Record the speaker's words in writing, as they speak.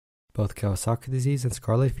Both Kawasaki disease and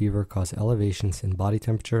scarlet fever cause elevations in body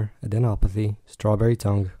temperature, adenopathy, strawberry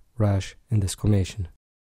tongue, rash, and desquamation.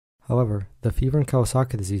 However, the fever in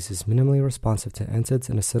Kawasaki disease is minimally responsive to NSAIDs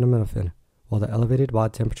and acetaminophen, while the elevated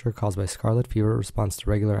body temperature caused by scarlet fever responds to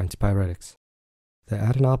regular antipyretics. The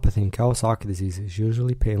adenopathy in Kawasaki disease is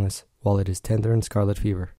usually painless, while it is tender in scarlet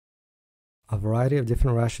fever. A variety of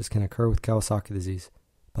different rashes can occur with Kawasaki disease,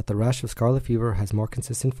 but the rash of scarlet fever has more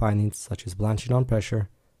consistent findings such as blanching on pressure,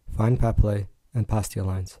 fine papillae, and pastia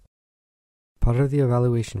lines. Part of the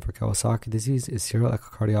evaluation for Kawasaki disease is serial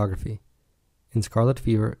echocardiography. In scarlet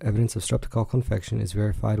fever, evidence of streptococcal infection is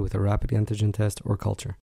verified with a rapid antigen test or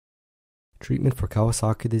culture. Treatment for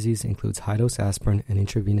Kawasaki disease includes high-dose aspirin and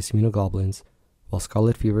intravenous immunoglobulins, while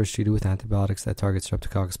scarlet fever is treated with antibiotics that target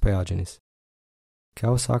streptococcus pyogenes.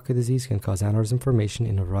 Kawasaki disease can cause aneurysm formation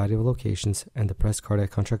in a variety of locations and depressed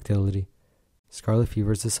cardiac contractility. Scarlet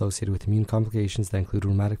fever is associated with immune complications that include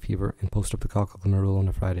rheumatic fever and poststreptococcal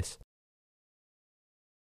glomerulonephritis.